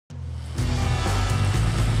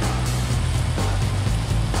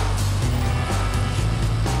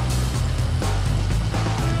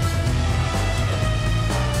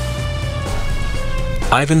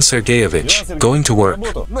Ivan Sergeyevich, going to work.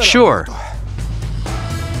 Sure.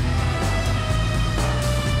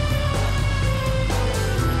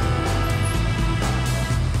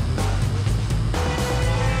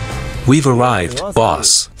 We've arrived,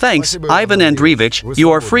 boss. Thanks, Ivan Andreevich,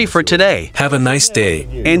 you are free for today. Have a nice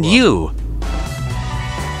day. And you.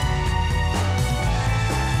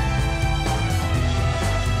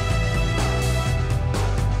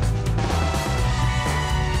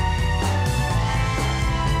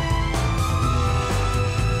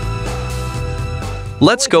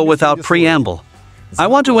 Let's go without preamble. I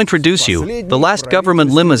want to introduce you, the last government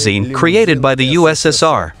limousine created by the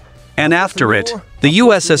USSR. And after it, the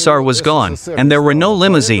USSR was gone, and there were no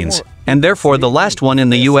limousines, and therefore the last one in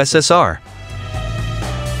the USSR.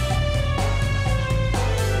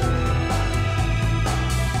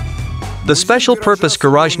 The Special Purpose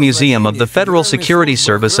Garage Museum of the Federal Security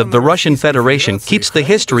Service of the Russian Federation keeps the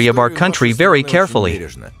history of our country very carefully,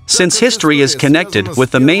 since history is connected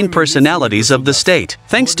with the main personalities of the state.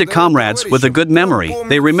 Thanks to comrades with a good memory,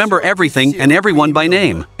 they remember everything and everyone by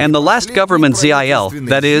name. And the last government ZIL,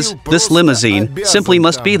 that is, this limousine, simply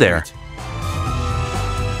must be there.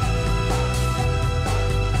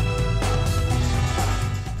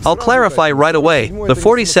 I'll clarify right away, the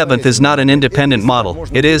 47th is not an independent model,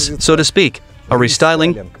 it is, so to speak, a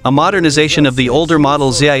restyling, a modernization of the older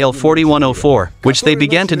model ZIL 4104, which they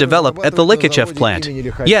began to develop at the Likachev plant.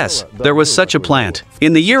 Yes, there was such a plant.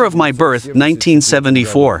 In the year of my birth,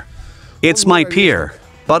 1974. It's my peer,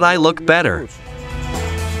 but I look better.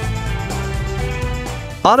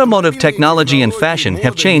 Automotive technology and fashion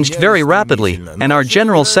have changed very rapidly, and our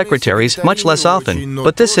general secretaries much less often,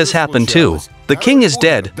 but this has happened too. The king is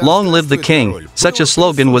dead, long live the king. Such a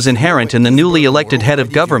slogan was inherent in the newly elected head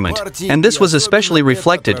of government, and this was especially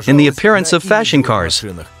reflected in the appearance of fashion cars.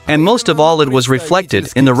 And most of all, it was reflected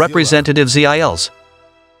in the representative ZILs.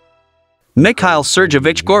 Mikhail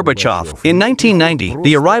Sergeyevich Gorbachev. In 1990,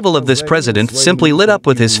 the arrival of this president simply lit up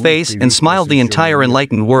with his face and smiled the entire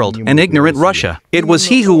enlightened world and ignorant Russia. It was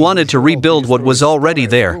he who wanted to rebuild what was already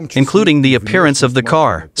there, including the appearance of the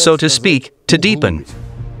car, so to speak, to deepen.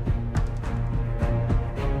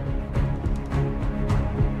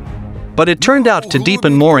 But it turned out to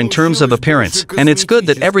deepen more in terms of appearance, and it's good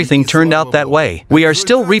that everything turned out that way. We are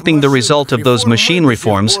still reaping the result of those machine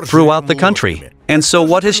reforms throughout the country. And so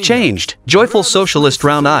what has changed? Joyful socialist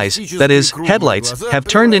round eyes, that is, headlights, have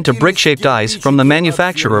turned into brick-shaped eyes from the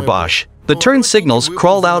manufacturer Bosch. The turn signals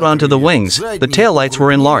crawled out onto the wings, the taillights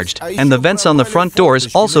were enlarged, and the vents on the front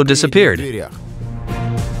doors also disappeared.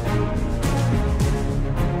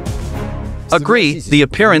 Agree, the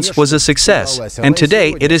appearance was a success, and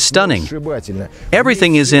today it is stunning.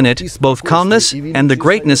 Everything is in it, both calmness and the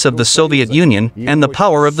greatness of the Soviet Union and the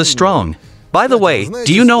power of the strong. By the way,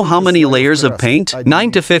 do you know how many layers of paint?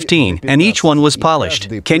 9 to 15, and each one was polished.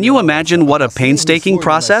 Can you imagine what a painstaking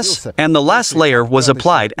process? And the last layer was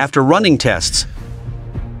applied after running tests.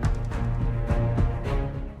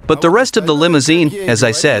 But the rest of the limousine, as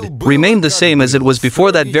I said, remained the same as it was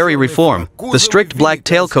before that very reform. The strict black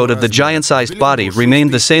tailcoat of the giant-sized body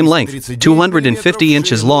remained the same length, 250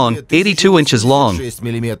 inches long, 82 inches long.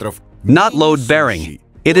 Not load-bearing.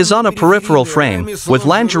 It is on a peripheral frame, with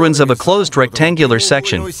longerons of a closed rectangular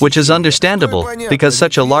section, which is understandable, because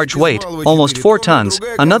such a large weight, almost 4 tons,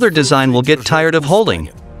 another design will get tired of holding.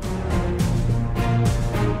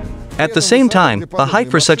 At the same time, the height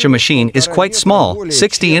for such a machine is quite small,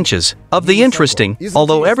 60 inches. Of the interesting,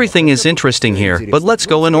 although everything is interesting here, but let's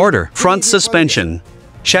go in order. Front suspension.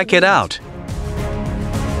 Check it out.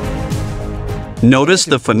 Notice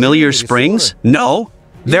the familiar springs? No,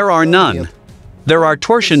 there are none. There are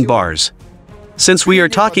torsion bars. Since we are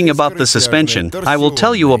talking about the suspension, I will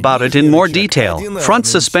tell you about it in more detail. Front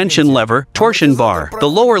suspension lever, torsion bar. The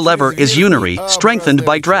lower lever is unary, strengthened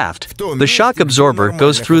by draft. The shock absorber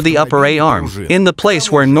goes through the upper A-arm, in the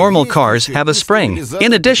place where normal cars have a spring.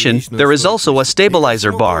 In addition, there is also a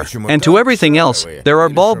stabilizer bar, and to everything else, there are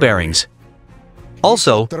ball bearings.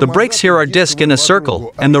 Also, the brakes here are disc in a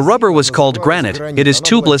circle, and the rubber was called Granit. It is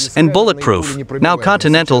tubeless and bulletproof. Now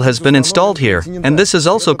Continental has been installed here, and this is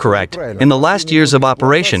also correct. In the last years of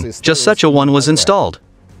operation, just such a one was installed.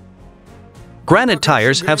 Granit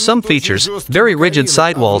tires have some features, very rigid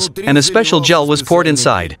sidewalls, and a special gel was poured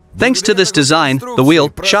inside. Thanks to this design, the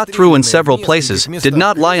wheel, shot through in several places, did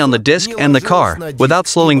not lie on the disc, and the car, without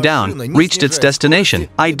slowing down, reached its destination.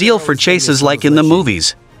 Ideal for chases like in the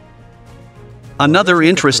movies. Another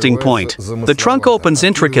interesting point. The trunk opens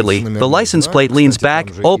intricately, the license plate leans back,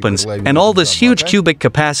 opens, and all this huge cubic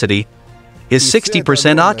capacity. is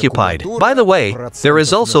 60% occupied. By the way, there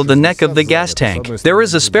is also the neck of the gas tank. There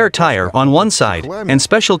is a spare tire on one side, and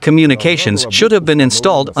special communications should have been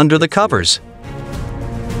installed under the covers.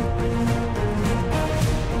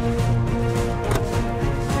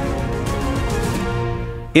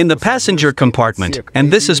 In the passenger compartment, and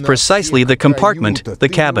this is precisely the compartment, the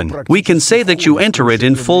cabin, we can say that you enter it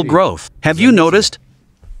in full growth. Have you noticed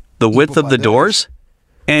the width of the doors?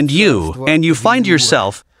 And you find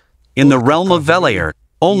yourself in the realm of Velair.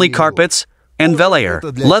 Only carpets and Velair.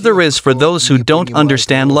 Leather is for those who don't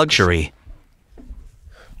understand luxury.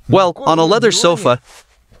 Well, on a leather sofa,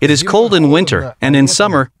 it is cold in winter, and in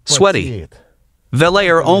summer, sweaty.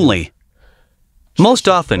 Velair only. Most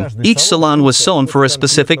often, each salon was sewn for a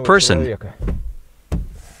specific person.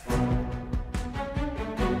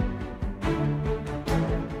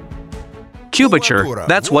 Cubature,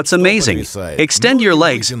 that's what's amazing. Extend your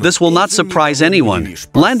legs, this will not surprise anyone.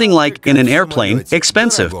 Landing like in an airplane,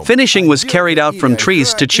 expensive. Finishing was carried out from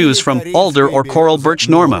trees to choose from, alder or coral birch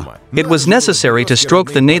norma. It was necessary to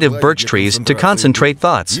stroke the native birch trees to concentrate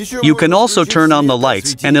thoughts. You can also turn on the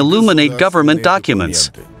lights and illuminate government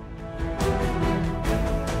documents.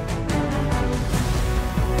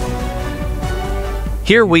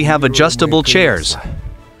 Here we have adjustable chairs.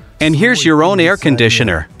 And here's your own air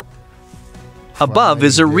conditioner. Above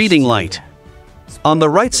is a reading light. On the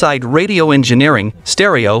right side, radio engineering,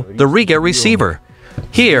 stereo, the Riga receiver.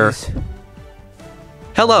 Here.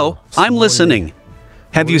 Hello, I'm listening.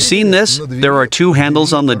 Have you seen this? There are two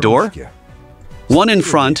handles on the door. One in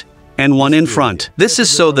front and one in front. This is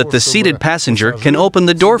so that the seated passenger can open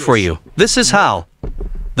the door for you. This is how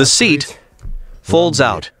the seat folds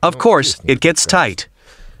out. Of course, it gets tight.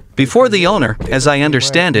 Before the owner, as I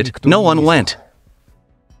understand it, no one went.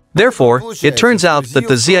 Therefore, it turns out that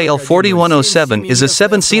the ZIL 4107 is a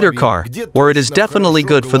 7-seater car, where it is definitely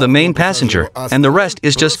good for the main passenger, and the rest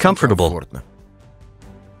is just comfortable.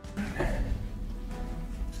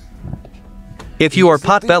 If you are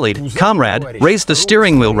pot-bellied, comrade, raise the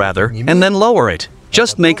steering wheel rather, and then lower it.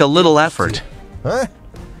 Just make a little effort.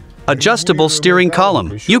 Adjustable steering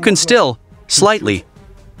column. You can still, slightly,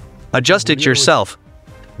 adjust it yourself,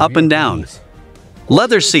 up and down.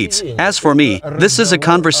 Leather seats. As for me, this is a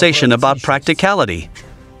conversation about practicality.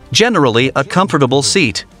 Generally, a comfortable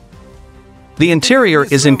seat. The interior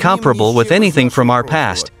is incomparable with anything from our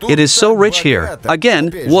past. It is so rich here.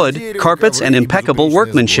 Again, wood, carpets and impeccable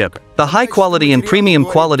workmanship. The high quality and premium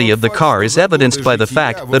quality of the car is evidenced by the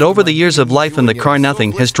fact that over the years of life in the car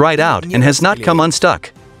nothing has dried out and has not come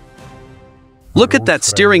unstuck. Look at that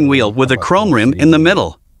steering wheel with a chrome rim in the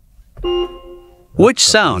middle. Which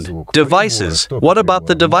sound? Devices. What about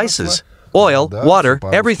the devices? Oil, water,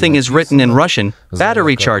 everything is written in Russian,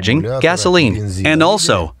 battery charging, gasoline. And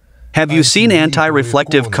also, have you seen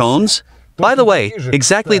anti-reflective cones? By the way,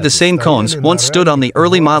 exactly the same cones once stood on the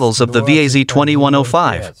early models of the VAZ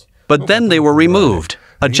 2105. But then they were removed.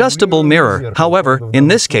 Adjustable mirror, however, in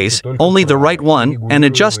this case, only the right one, and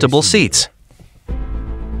adjustable seats.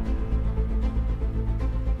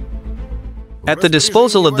 At the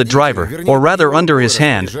disposal of the driver, or rather under his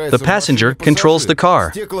hand, the passenger controls the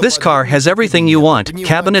car. This car has everything you want: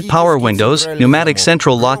 cabinet power windows, pneumatic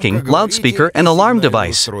central locking, loudspeaker and alarm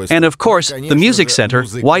device. And of course, the music center.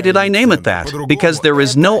 Why did I name it that? Because there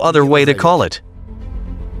is no other way to call it.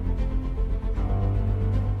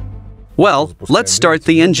 Well, let's start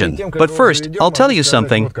the engine. But first, I'll tell you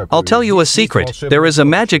something. I'll tell you a secret. There is a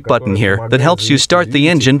magic button here that helps you start the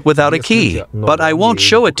engine without a key. But I won't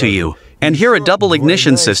show it to you. And here a double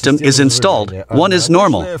ignition system is installed. One is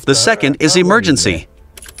normal, the second is emergency.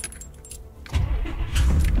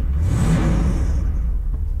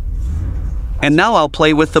 And now I'll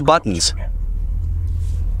play with the buttons.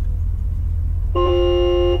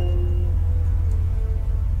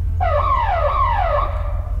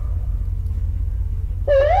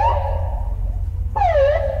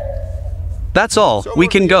 That's all, we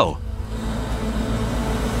can go.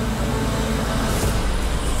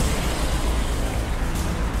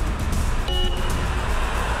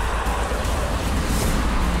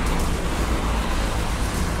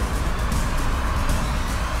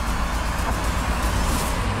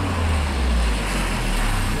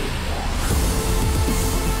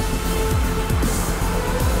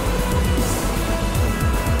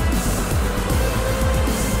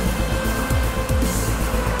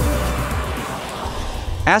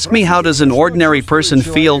 Ask me, how does an ordinary person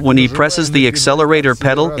feel when he presses the accelerator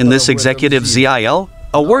pedal in this executive ZIL?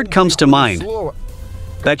 A word comes to mind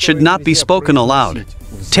that should not be spoken aloud.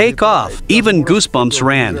 Take off. Even goosebumps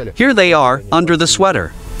ran. Here they are, under the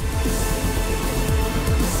sweater.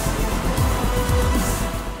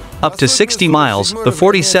 Up to 60 miles, the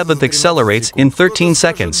 47th accelerates in 13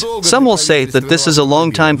 seconds. Some will say that this is a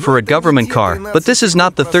long time for a government car, but this is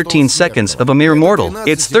not the 13 seconds of a mere mortal.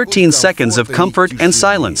 It's 13 seconds of comfort and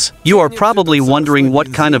silence. You are probably wondering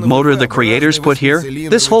what kind of motor the creators put here?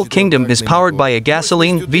 This whole kingdom is powered by a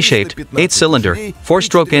gasoline, V-shaped, 8-cylinder,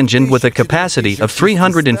 4-stroke engine with a capacity of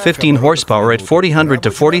 315 horsepower at 400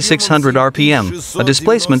 to 4600 RPM, a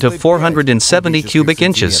displacement of 470 cubic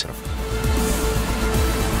inches.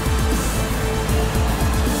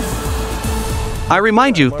 I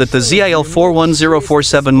remind you that the ZIL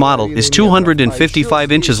 41047 model is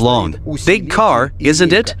 255 inches long. Big car,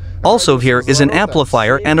 isn't it? Also here is an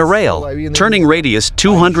amplifier and a rail. Turning radius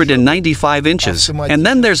 295 inches. And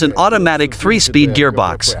then there's an automatic 3-speed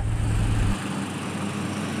gearbox.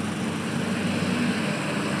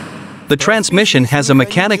 The transmission has a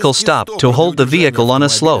mechanical stop to hold the vehicle on a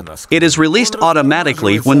slope. It is released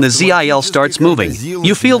automatically when the ZIL starts moving.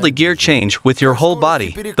 You feel the gear change with your whole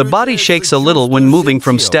body. The body shakes a little when moving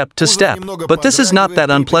from step to step. But this is not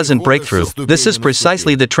that unpleasant breakthrough. This is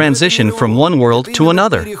precisely the transition from one world to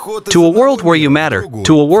another. To a world where you matter.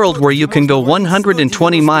 To a world where you can go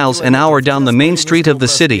 120 miles an hour down the main street of the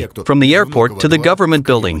city, from the airport to the government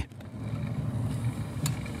building.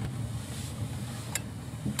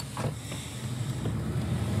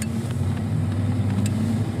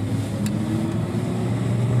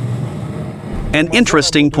 An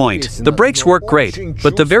interesting point. The brakes work great,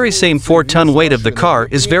 but the very same 4-ton weight of the car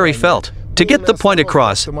is very felt. To get the point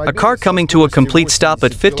across, a car coming to a complete stop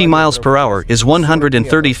at 50 miles per hour is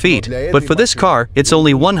 130 feet, but for this car, it's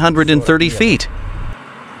only 130 feet.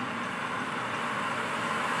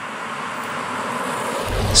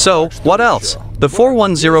 So, what else? The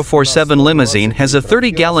 41047 limousine has a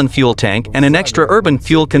 30-gallon fuel tank and an extra urban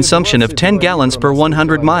fuel consumption of 10 gallons per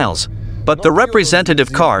 100 miles. But the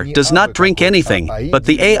representative car does not drink anything but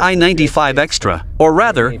the AI-95 Extra, or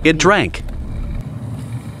rather, it drank.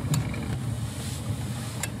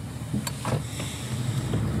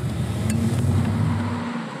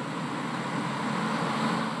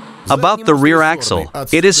 About the rear axle,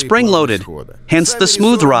 it is spring-loaded, hence the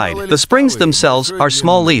smooth ride. The springs themselves are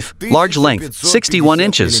small leaf, large length, 61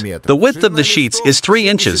 inches. The width of the sheets is 3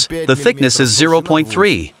 inches, the thickness is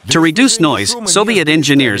 0.3. To reduce noise, Soviet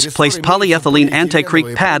engineers placed polyethylene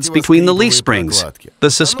anti-creak pads between the leaf springs. The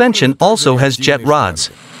suspension also has jet rods.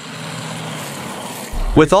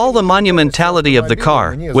 With all the monumentality of the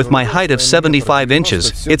car, with my height of 75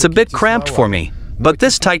 inches, it's a bit cramped for me. But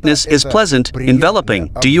this tightness is pleasant,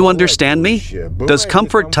 enveloping. Do you understand me? Does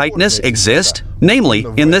comfort tightness exist? Namely,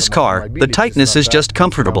 in this car, the tightness is just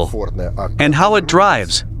comfortable. And how it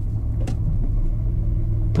drives.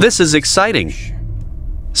 This is exciting.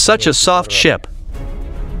 Such a soft ship.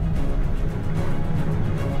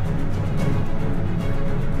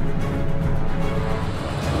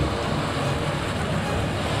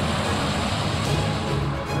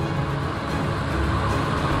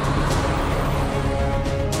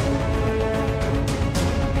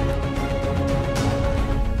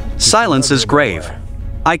 Silence is grave.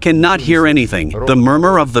 I cannot hear anything. The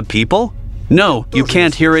murmur of the people? No, you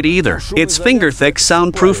can't hear it either. It's finger-thick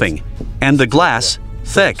soundproofing. And the glass,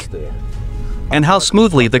 thick. And how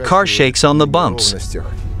smoothly the car shakes on the bumps.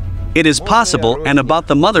 It is possible, and about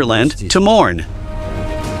the motherland, to mourn.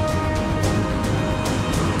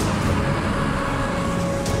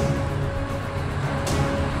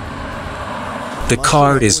 The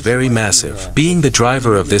car is very massive. Being the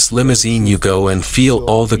driver of this limousine, you go and feel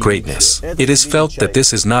all the greatness. It is felt that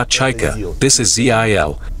this is not Chaika, this is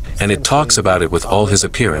ZIL, and it talks about it with all his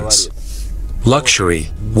appearance. Luxury,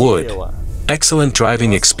 wood, excellent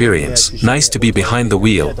driving experience, nice to be behind the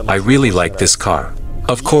wheel. I really like this car.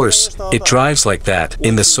 Of course, it drives like that,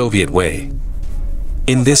 in the Soviet way.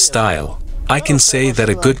 In this style, I can say that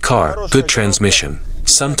a good car, good transmission,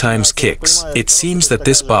 sometimes kicks. It seems that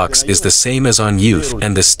this box is the same as on Youth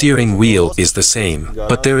and the steering wheel is the same,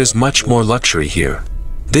 but there is much more luxury here.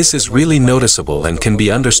 This is really noticeable and can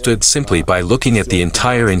be understood simply by looking at the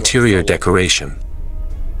entire interior decoration.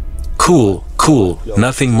 Cool, cool,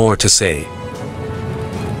 nothing more to say.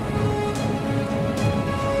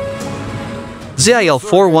 ZIL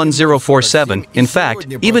 41047, in fact,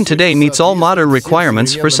 even today meets all modern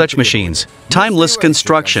requirements for such machines. Timeless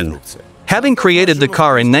construction. Having created the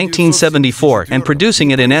car in 1974 and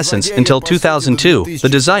producing it in essence until 2002, the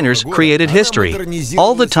designers created history.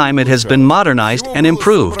 All the time it has been modernized and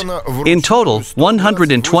improved. In total,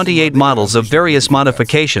 128 models of various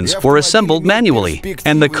modifications were assembled manually,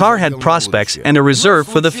 and the car had prospects and a reserve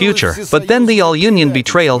for the future. But then the all-Union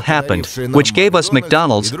betrayal happened, which gave us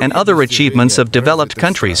McDonald's and other achievements of developed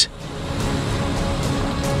countries.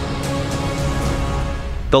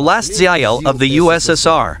 the last ZIL of the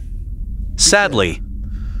USSR. Sadly.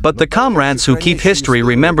 But the comrades who keep history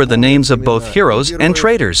remember the names of both heroes and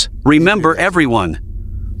traitors. Remember everyone.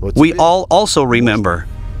 We all also remember.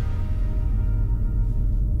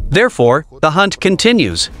 Therefore, the hunt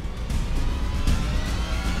continues.